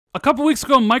A couple weeks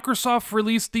ago, Microsoft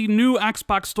released the new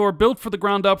Xbox Store built for the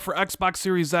ground up for Xbox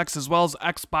Series X as well as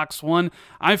Xbox One.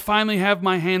 I finally have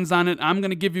my hands on it. I'm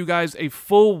going to give you guys a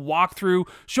full walkthrough,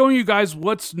 showing you guys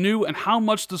what's new and how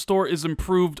much the store is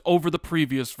improved over the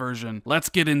previous version. Let's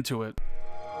get into it.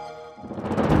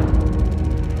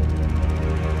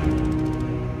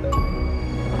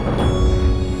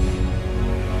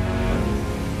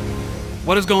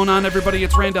 What is going on, everybody?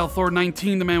 It's Randall Thor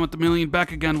 19, the man with the million,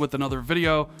 back again with another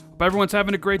video. Hope everyone's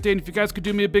having a great day, and if you guys could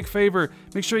do me a big favor,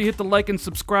 make sure you hit the like and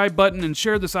subscribe button and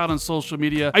share this out on social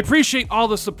media. I appreciate all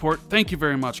the support. Thank you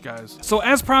very much, guys. So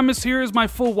as promised, here is my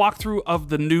full walkthrough of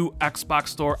the new Xbox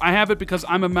Store. I have it because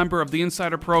I'm a member of the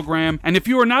Insider Program, and if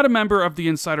you are not a member of the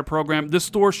Insider Program, this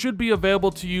store should be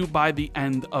available to you by the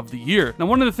end of the year. Now,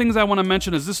 one of the things I want to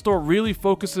mention is this store really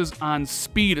focuses on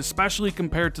speed, especially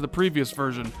compared to the previous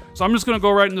version. So I'm just going to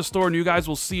go right in the store and you guys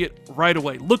will see it right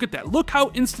away. Look at that. Look how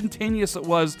instantaneous it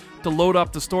was to load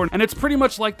up the store, and it's pretty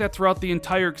much like that throughout the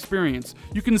entire experience.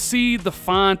 You can see the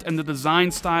font and the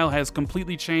design style has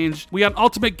completely changed. We got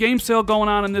Ultimate Game Sale going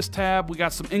on in this tab. We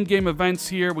got some in-game events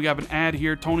here. We have an ad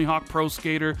here, Tony Hawk Pro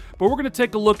Skater, but we're going to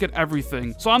take a look at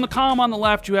everything. So on the column on the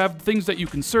left, you have things that you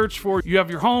can search for. You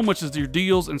have your home, which is your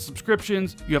deals and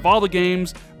subscriptions. You have all the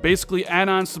games, basically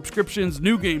add-on subscriptions,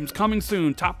 new games coming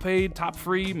soon, top paid, top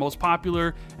free, most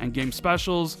popular, and game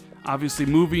specials. Obviously,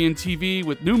 movie and TV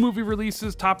with new movie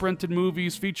releases, top rented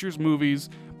movies, features movies,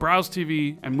 browse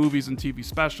TV, and movies and TV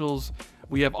specials.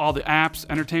 We have all the apps,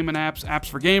 entertainment apps, apps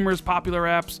for gamers,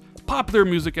 popular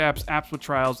music apps, apps with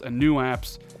trials, and new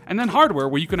apps. And then hardware,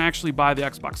 where you can actually buy the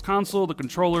Xbox console, the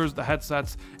controllers, the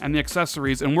headsets, and the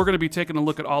accessories, and we're going to be taking a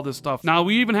look at all this stuff. Now,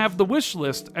 we even have the wish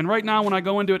list, and right now when I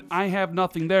go into it, I have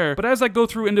nothing there. But as I go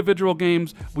through individual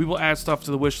games, we will add stuff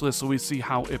to the wish list so we see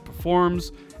how it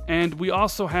performs. And we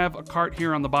also have a cart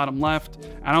here on the bottom left.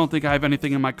 I don't think I have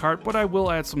anything in my cart, but I will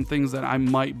add some things that I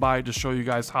might buy to show you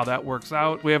guys how that works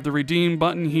out. We have the redeem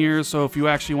button here, so if you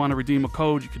actually want to redeem a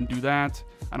code, you can do that.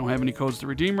 I don't have any codes to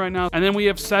redeem right now. And then we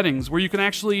have settings where you can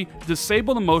actually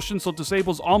disable the motion, so it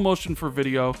disables all motion for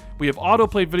video. We have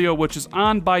autoplay video, which is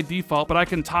on by default, but I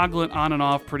can toggle it on and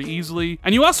off pretty easily.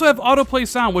 And you also have autoplay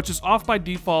sound, which is off by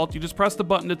default. You just press the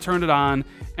button to turn it on,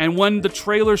 and when the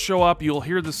trailers show up, you'll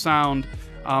hear the sound.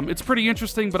 It's pretty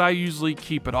interesting, but I usually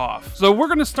keep it off. So we're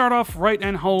going to start off right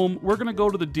at home. We're going to go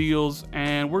to the deals,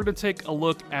 and we're going to take a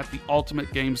look at the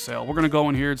Ultimate Game Sale. We're going to go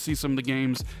in here and see some of the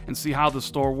games and see how the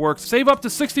store works. Save up to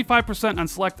 65% on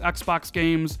select Xbox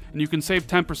games, and you can save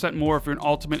 10% more if you're an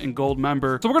Ultimate and Gold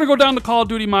member. So we're going to go down to Call of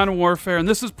Duty Modern Warfare, and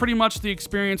this is pretty much the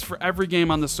experience for every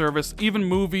game on the service, even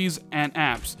movies and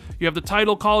apps. You have the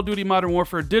title Call of Duty Modern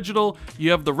Warfare Digital.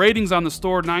 You have the ratings on the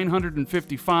store,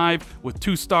 955 with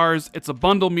 2 stars. It's a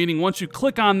bundle, meaning once you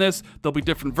click on this, there'll be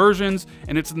different versions,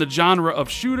 and it's in the genre of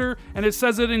shooter, and it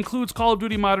says it includes Call of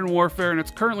Duty Modern Warfare, and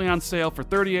it's currently on sale for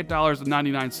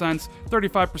 $38.99,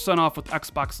 35% off with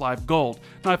Xbox Live Gold.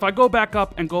 Now, if I go back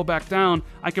up and go back down,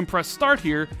 I can press start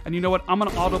here, and you know what? I'm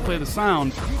going to autoplay the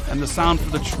sound, and the sound for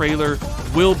the trailer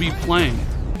will be playing.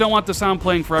 I don't want the sound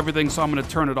playing for everything, so I'm going to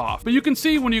turn it off. But you can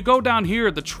see when you go down here,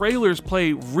 the trailers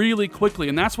play really quickly,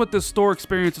 and that's what this store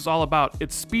experience is all about.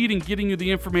 It's speed and getting you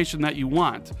the information that you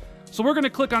want. So we're going to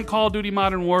click on Call of Duty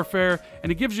Modern Warfare,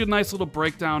 and it gives you a nice little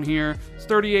breakdown here. It's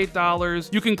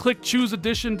 $38. You can click Choose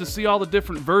Edition to see all the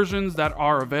different versions that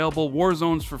are available.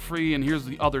 Warzone's for free, and here's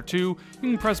the other 2. You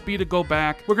can press B to go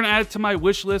back. We're going to add it to my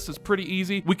wish list. It's pretty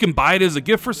easy. We can buy it as a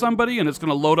gift for somebody, and it's going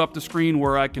to load up the screen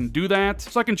where I can do that.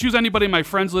 So I can choose anybody in my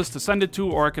friends list to send it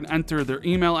to, or I can enter their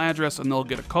email address, and they'll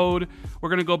get a code. We're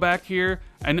going to go back here,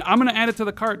 and I'm going to add it to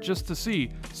the cart just to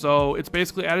see. So it's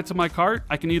basically added to my cart.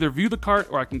 I can either view the cart,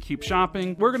 or I can keep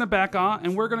shopping. We're gonna back on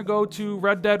and we're gonna go to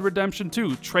Red Dead Redemption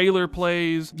 2. Trailer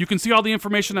plays. You can see all the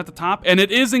information at the top, and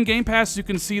it is in Game Pass. You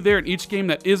can see there, and each game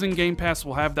that is in Game Pass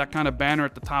will have that kind of banner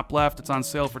at the top left. It's on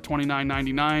sale for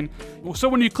 $29.99. So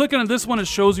when you click on this one, it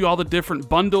shows you all the different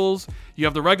bundles. You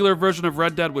have the regular version of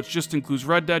Red Dead, which just includes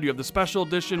Red Dead. You have the special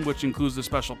edition, which includes the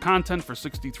special content for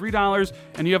 $63,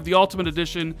 and you have the Ultimate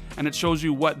Edition, and it shows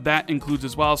you what that includes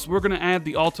as well. So we're gonna add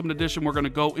the Ultimate Edition. We're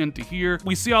gonna go into here.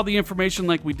 We see all the information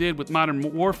like we did with Modern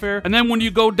Warfare, and then when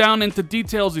you go down into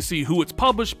details, you see who it's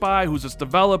published by, who's it's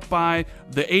developed by,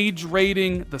 the age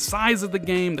rating, the size of the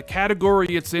game, the category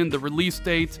it's in, the release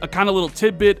date, a kind of little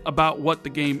tidbit about what the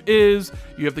game is.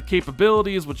 You have the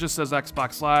capabilities, which just says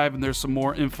Xbox Live, and there's some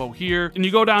more info here. And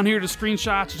you go down here to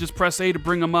screenshots, you just press A to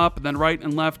bring them up, and then right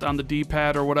and left on the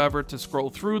D-pad or whatever to scroll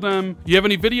through them. You have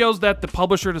any videos that the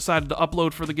publisher decided to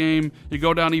upload for the game. You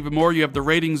go down even more, you have the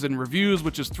ratings and reviews,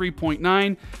 which is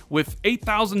 3.9 with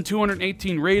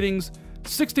 8,218 ratings.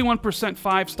 61%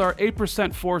 5-star, 8%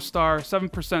 4-star, 7%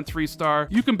 3-star.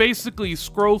 You can basically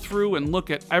scroll through and look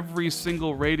at every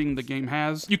single rating the game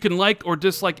has. You can like or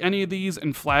dislike any of these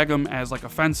and flag them as like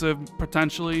offensive,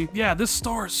 potentially. Yeah, this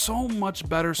store is so much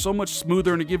better, so much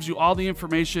smoother, and it gives you all the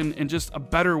information in just a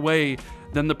better way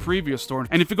than the previous store.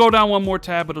 And if you go down one more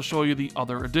tab, it'll show you the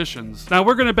other editions. Now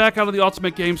we're gonna back out of the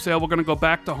Ultimate Game Sale. We're gonna go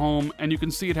back to home, and you can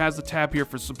see it has the tab here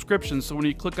for subscriptions. So when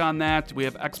you click on that, we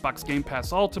have Xbox Game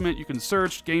Pass Ultimate. You can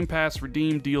search Game Pass,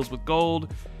 redeem deals with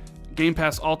gold. Game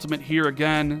Pass Ultimate here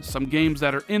again. Some games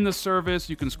that are in the service,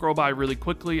 you can scroll by really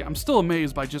quickly. I'm still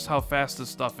amazed by just how fast this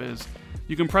stuff is.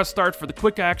 You can press start for the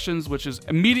quick actions, which is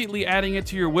immediately adding it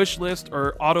to your wish list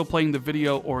or auto playing the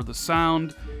video or the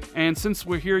sound. And since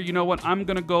we're here, you know what? I'm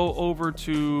going to go over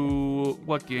to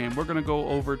what game? We're going to go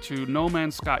over to No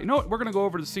Man's Sky. You know what? We're going to go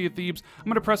over to Sea of Thieves. I'm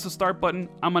going to press the start button.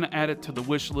 I'm going to add it to the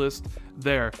wish list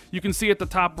there. You can see at the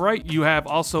top right, you have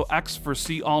also X for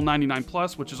See All 99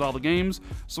 Plus, which is all the games.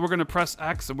 So we're going to press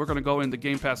X and we're going to go into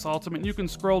Game Pass Ultimate. You can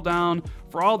scroll down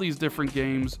for all these different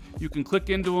games. You can click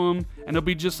into them and it'll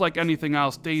be just like anything else.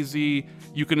 DayZ,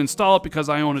 you can install it because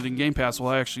I own it in Game Pass.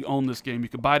 Well, I actually own this game. You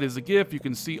can buy it as a gift. You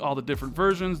can see all the different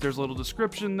versions. There's a little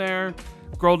description there.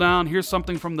 Scroll down. Here's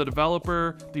something from the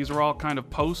developer. These are all kind of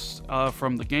posts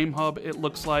from the Game Hub, it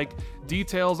looks like.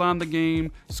 Details on the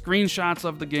game, screenshots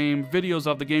of the game, videos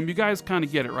of the game. You guys kind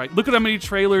of get it, right? Look at how many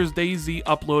trailers DayZ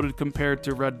uploaded compared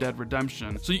to Red Dead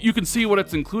Redemption. So you can see what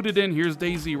it's included in. Here's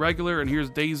DayZ regular, and here's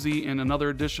DayZ in another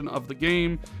edition of the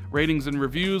game. Ratings and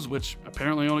reviews, which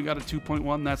apparently only got a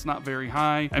 2.1. That's not very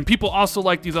high. And people also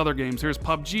like these other games. Here's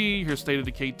PUBG, here's State of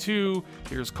Decay 2,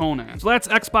 here's Conan. So that's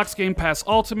Xbox Game Pass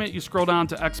Ultimate. You scroll down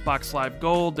to Xbox Live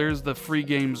Gold. There's the free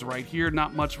games right here.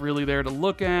 Not much really there to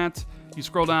look at. You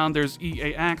scroll down, there's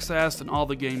EA Access and all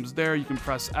the games there. You can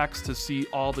press X to see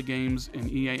all the games in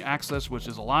EA Access, which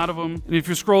is a lot of them. And if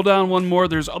you scroll down one more,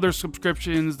 there's other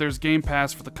subscriptions. There's Game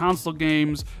Pass for the console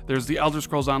games. There's the Elder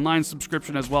Scrolls Online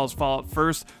subscription as well as Fallout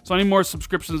First. So any more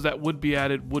subscriptions that would be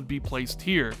added would be placed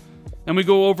here. Then we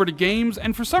go over to games,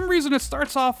 and for some reason it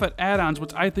starts off at add-ons,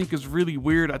 which I think is really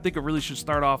weird. I think it really should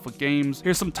start off with games.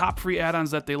 Here's some top free add-ons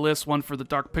that they list. One for the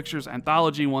Dark Pictures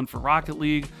Anthology, one for Rocket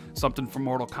League, something for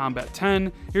Mortal Kombat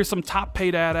 10. Here's some top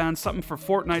paid add-ons, something for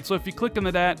Fortnite. So if you click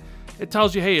into that, it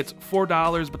tells you, hey, it's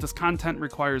 $4, but this content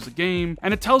requires a game.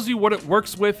 And it tells you what it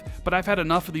works with, but I've had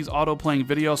enough of these auto-playing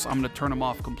videos, so I'm gonna turn them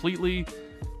off completely.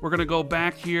 We're gonna go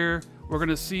back here. We're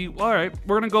gonna see, all right,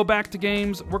 we're gonna go back to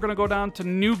games. We're gonna go down to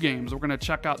new games. We're gonna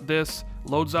check out this.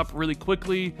 Loads up really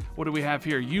quickly. What do we have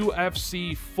here?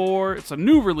 UFC 4. It's a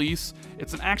new release.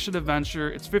 It's an action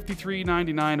adventure. It's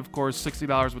 $53.99, of course,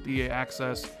 $60 with EA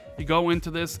Access. You go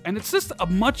into this, and it's just a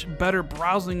much better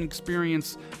browsing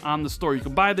experience on the store. You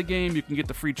can buy the game. You can get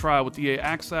the free trial with EA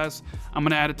Access. I'm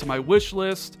gonna add it to my wish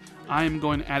list. I am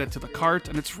going to add it to the cart,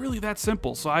 and it's really that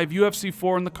simple. So I have UFC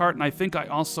 4 in the cart, and I think I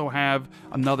also have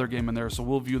another game in there, so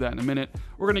we'll view that in a minute.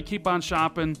 We're going to keep on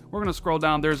shopping. We're going to scroll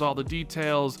down. There's all the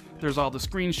details. There's all the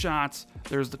screenshots.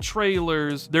 There's the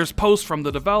trailers. There's posts from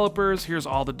the developers. Here's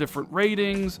all the different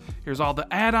ratings. Here's all the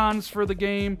add-ons for the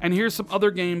game. And here's some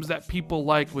other games that people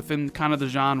like within kind of the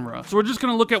genre. So we're just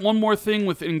going to look at one more thing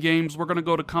within games. We're going to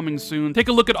go to coming soon. Take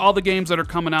a look at all the games that are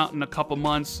coming out in a couple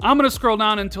months. I'm going to scroll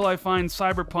down until I find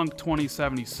Cyberpunk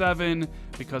 2077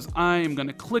 because I am going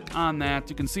to click on that.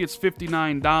 You can see it's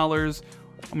 $59.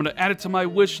 I'm going to add it to my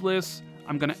wish list.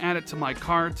 I'm going to add it to my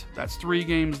cart. That's 3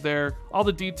 games there. All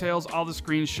the details, all the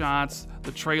screenshots,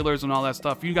 the trailers, and all that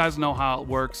stuff. You guys know how it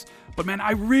works. But man,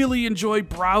 I really enjoy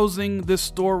browsing this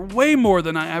store way more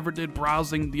than I ever did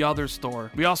browsing the other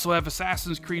store. We also have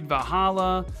Assassin's Creed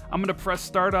Valhalla. I'm going to press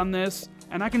start on this,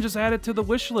 and I can just add it to the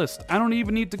wish list. I don't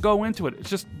even need to go into it. It's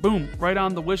just boom, right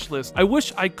on the wish list. I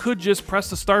wish I could just press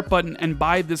the start button and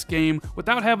buy this game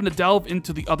without having to delve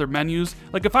into the other menus.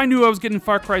 Like if I knew I was getting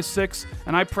Far Cry 6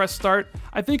 and I press start,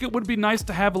 I think it would be nice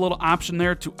to have a little option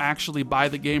there to actually buy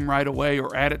the game right away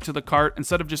or add it to the cart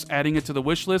instead of just adding it to the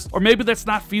wish list. Or maybe that's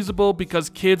not feasible because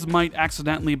kids might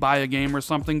accidentally buy a game or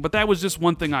something, but that was just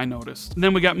one thing I noticed. And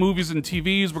then we got movies and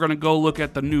TVs. We're gonna go look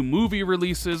at the new movie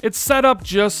releases. It's set up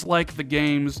just like the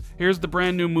games. Here's the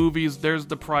brand new movies. There's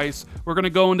the price. We're gonna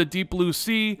go into Deep Blue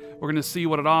Sea. We're gonna see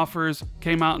what it offers.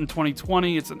 Came out in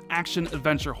 2020. It's an action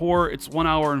adventure horror. It's 1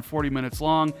 hour and 40 minutes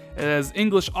long. It has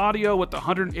English audio with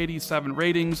 187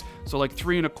 ratings, so like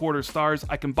 3.25 stars.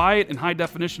 I can buy it in high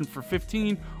definition for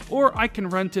 15, or I can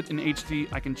rent it in HD.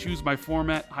 I can choose my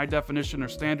format, high definition or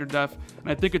standard def,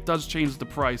 and I think it does change the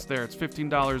price there. It's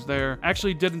 $15 there.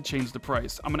 Actually didn't change the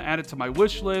price. I'm gonna add it to my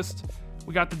wish list.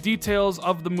 We got the details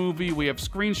of the movie, we have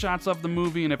screenshots of the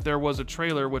movie, and if there was a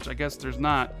trailer, which I guess there's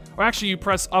not, or actually you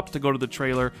press up to go to the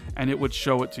trailer and it would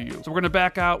show it to you. So we're gonna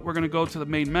back out, we're gonna go to the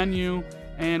main menu,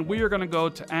 and we are gonna go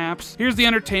to apps. Here's the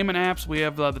entertainment apps. We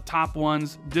have the top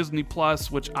ones, Disney Plus,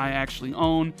 which I actually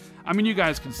own. I mean, you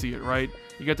guys can see it, right?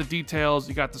 You got the details,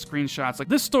 you got the screenshots. Like,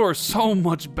 this store is so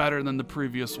much better than the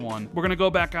previous one. We're gonna go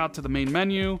back out to the main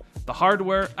menu, the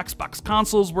hardware, Xbox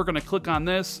consoles. We're gonna click on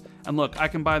this, and look, I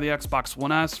can buy the Xbox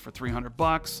One S for 300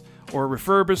 bucks, or a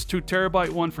refurbished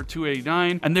 2TB one for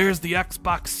 $289. And there's the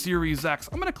Xbox Series X.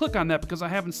 I'm gonna click on that because I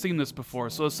haven't seen this before.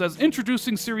 So it says,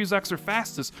 introducing Series X, or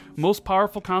fastest, most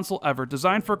powerful console ever,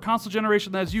 designed for a console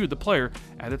generation that has you, the player,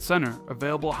 at its center.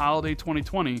 Available holiday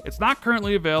 2020. It's not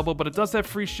currently available, but it does have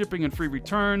free shipping and free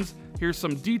returns. Here's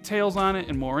some details on it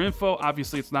and more info.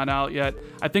 Obviously, it's not out yet.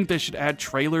 I think they should add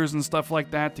trailers and stuff like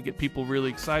that to get people really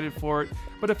excited for it.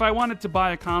 But if I wanted to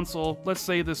buy a console, let's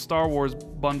say this Star Wars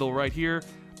bundle right here,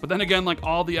 but then again, like,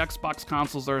 all the Xbox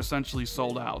consoles are essentially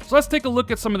sold out. So let's take a look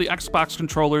at some of the Xbox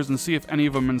controllers and see if any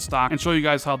of them are in stock and show you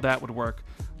guys how that would work.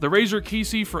 The Razer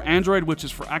Keysea for Android, which is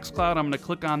for xCloud, I'm gonna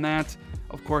click on that.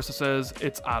 Of course, it says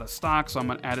it's out of stock, so I'm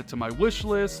gonna add it to my wish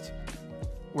list.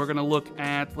 We're gonna look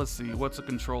at, let's see, what's a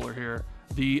controller here?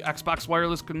 The Xbox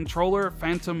wireless controller,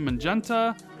 Phantom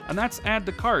Magenta, and that's add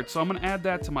to cart. So I'm gonna add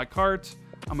that to my cart.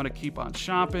 I'm gonna keep on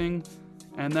shopping,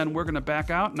 and then we're gonna back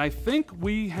out, and I think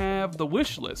we have the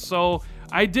wish list. So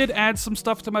I did add some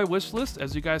stuff to my wish list.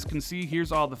 As you guys can see,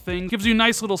 here's all the things. Gives you a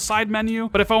nice little side menu,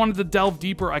 but if I wanted to delve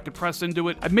deeper, I could press into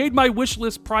it. I made my wish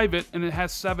list private, and it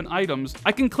has 7 items.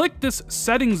 I can click this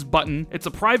settings button. It's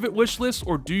a private wish list,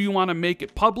 or do you wanna make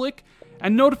it public?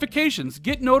 And notifications.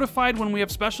 Get notified when we have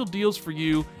special deals for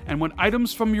you, and when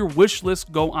items from your wish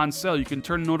list go on sale. You can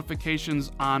turn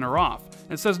notifications on or off.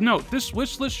 It says, note, this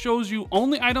wish list shows you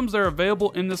only items that are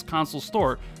available in this console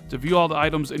store. To view all the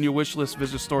items in your wish list,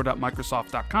 visit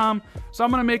store.microsoft.com. So I'm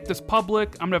gonna make this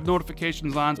public. I'm gonna have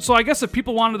notifications on. So I guess if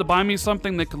people wanted to buy me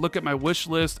something, they could look at my wish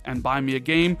list and buy me a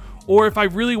game. Or if I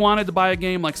really wanted to buy a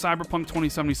game like Cyberpunk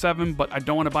 2077, but I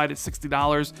don't want to buy it at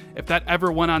 $60, if that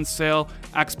ever went on sale,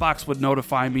 Xbox would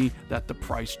notify me that the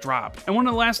price dropped. And one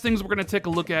of the last things we're going to take a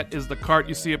look at is the cart.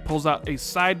 You see it pulls out a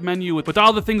side menu with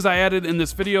all the things I added in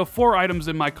this video. 4 items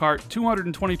in my cart,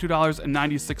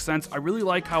 $222.96. I really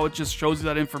like how it just shows you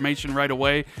that information right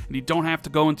away, and you don't have to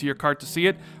go into your cart to see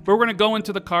it. But we're going to go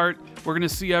into the cart. We're going to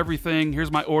see everything.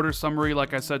 Here's my order summary.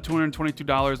 Like I said,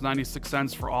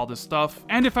 $222.96 for all this stuff.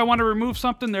 And if I want to remove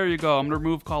something, there you go. I'm going to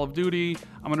remove Call of Duty.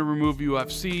 I'm going to remove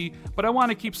UFC, but I want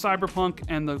to keep Cyberpunk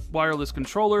and the wireless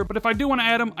controller. But if I do want to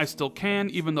add them, I still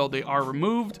can, even though they are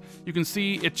removed. You can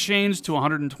see it changed to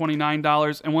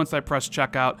 $129, and once I press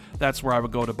checkout, that's where I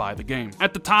would go to buy the game.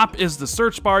 At the top is the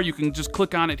search bar. You can just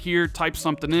click on it here, type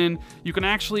something in. You can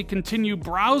actually continue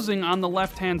browsing on the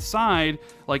left-hand side.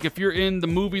 Like if you're in the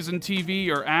movies and TV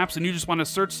or apps and you just want to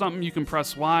search something, you can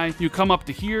press Y. You come up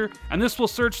to here, and this will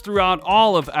search throughout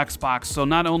all of Xbox, so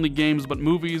not only games, but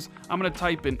movies. I'm going to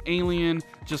type in Alien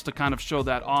just to kind of show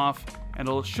that off. And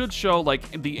it should show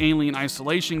like the Alien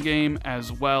Isolation game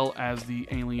as well as the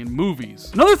Alien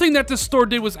movies. Another thing that this store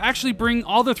did was actually bring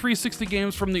all the 360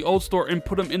 games from the old store and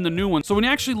put them in the new one. So when you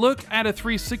actually look at a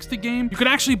 360 game, you can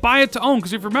actually buy it to own.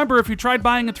 Because if you remember, if you tried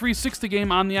buying a 360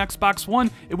 game on the Xbox One,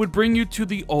 it would bring you to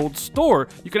the old store.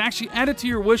 You can actually add it to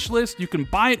your wish list. You can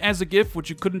buy it as a gift, which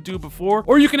you couldn't do before.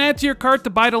 Or you can add to your cart to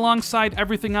buy it alongside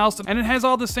everything else. And it has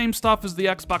all the same stuff as the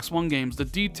Xbox One games. The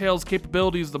details,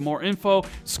 capabilities, the more info,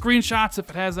 screenshots if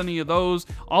it has any of those,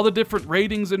 all the different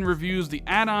ratings and reviews, the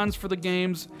add-ons for the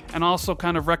games, and also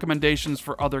kind of recommendations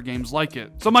for other games like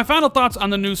it. So my final thoughts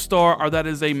on the new store are that it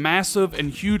is a massive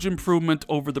and huge improvement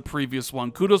over the previous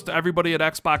one. Kudos to everybody at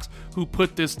Xbox who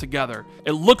put this together.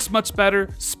 It looks much better.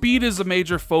 Speed is a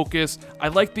major focus. I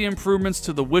like the improvements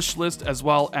to the wish list as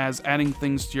well as adding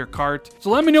things to your cart.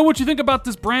 So let me know what you think about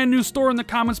this brand new store in the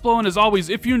comments below. And as always,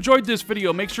 if you enjoyed this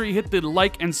video, make sure you hit the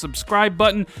like and subscribe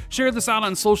button. Share this out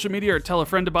on social media or tell a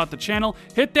friend about the channel.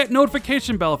 Hit that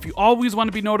notification bell if you always want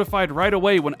to be notified right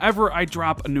away whenever I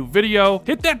drop a new video.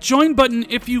 Hit that join button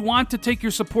if you want to take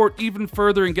your support even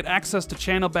further and get access to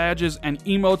channel badges and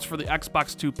emotes for the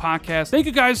Xbox 2 podcast. Thank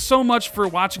you guys so much for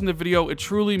watching the video. It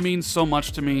truly means so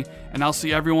much to me, and I'll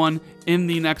see everyone in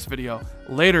the next video.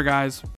 Later, guys.